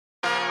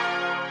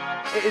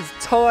It is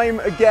time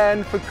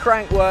again for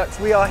Crankworx.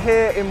 We are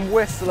here in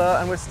Whistler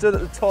and we're stood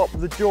at the top of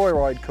the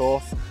Joyride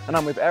course, and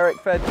I'm with Eric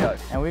Fedko.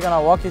 And we're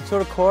gonna walk you through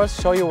the course,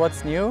 show you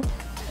what's new.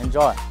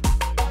 Enjoy.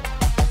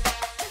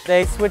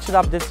 They switched it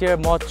up this year,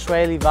 more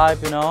traily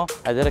vibe, you know.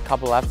 I did a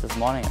couple laps this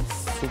morning,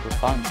 it's super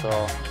fun,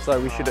 So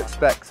we should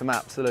expect some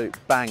absolute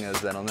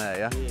bangers then on there,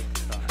 yeah?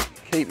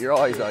 Keep your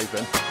eyes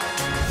open.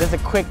 Just a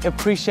quick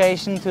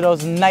appreciation to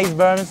those nice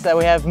berms that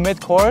we have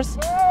mid-course.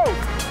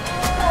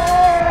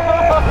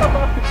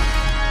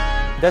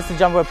 That's the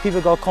jump where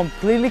people go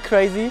completely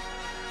crazy,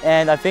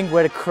 and I think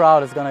where the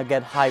crowd is gonna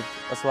get hyped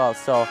as well.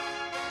 So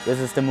this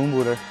is the moon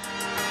booter.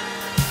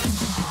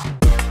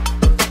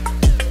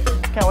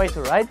 Can't wait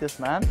to ride this,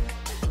 man.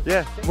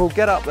 Yeah, we'll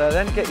get up there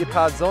then, get your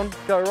pads on,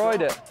 go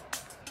ride it.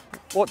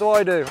 What do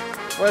I do?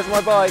 Where's my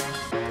bike?